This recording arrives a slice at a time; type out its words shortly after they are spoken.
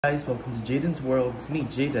Guys, welcome to Jaden's World. It's me,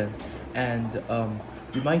 Jaden, and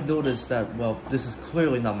you might notice that, well, this is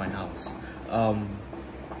clearly not my house.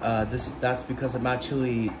 That's because I'm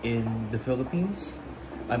actually in the Philippines.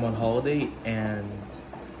 I'm on holiday, and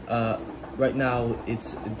right now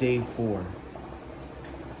it's day 4,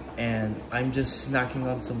 and I'm just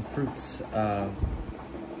snacking on some fruits.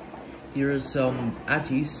 Here is some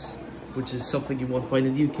atis, which is something you won't find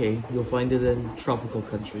in the UK. You'll find it in tropical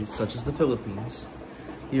countries such as the Philippines.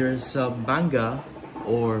 Here's some manga,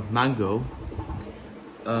 or mango,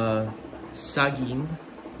 saging,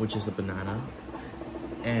 which is a banana,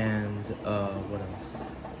 and what else?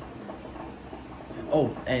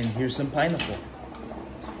 Oh, and here's some pineapple.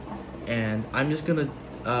 And I'm just gonna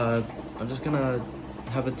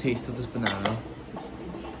have a taste of this banana.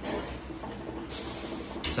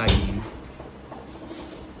 Saging.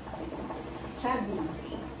 Saging.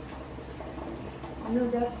 Ano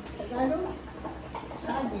daw? Tagalog?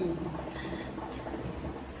 Saging.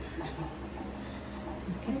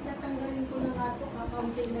 Tatanggalin ko na nga ito,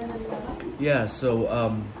 kakaunting na lang lahat. Yeah, so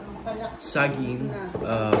saging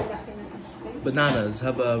bananas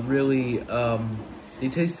have a really they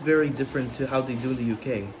taste very different to how they do in the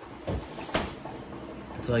UK.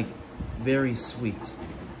 It's like very sweet.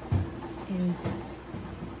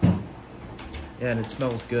 Yeah, and it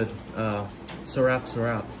smells good. Sarap.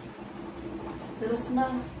 Terus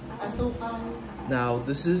na, asukang. Now,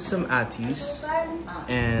 this is some atis,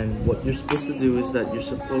 and what you're supposed to do is that you're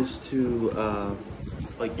supposed to,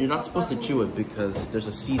 like, you're not supposed to chew it because there's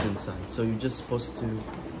a seed inside, so you're just supposed to...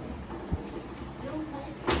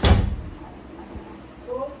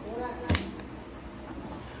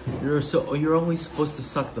 You're only supposed to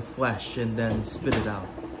suck the flesh and then spit it out.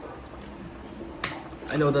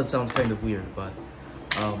 I know that sounds kind of weird, but,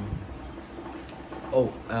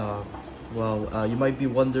 you might be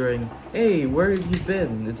wondering, hey, where have you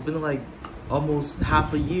been? It's been like almost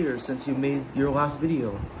half a year since you made your last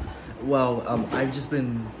video. Well, I've just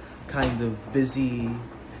been kind of busy,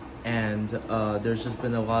 and there's just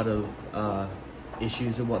been a lot of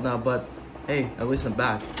issues and whatnot, but hey, at least I'm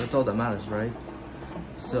back. That's all that matters, right?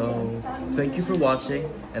 So, thank you for watching,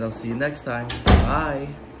 and I'll see you next time. Bye!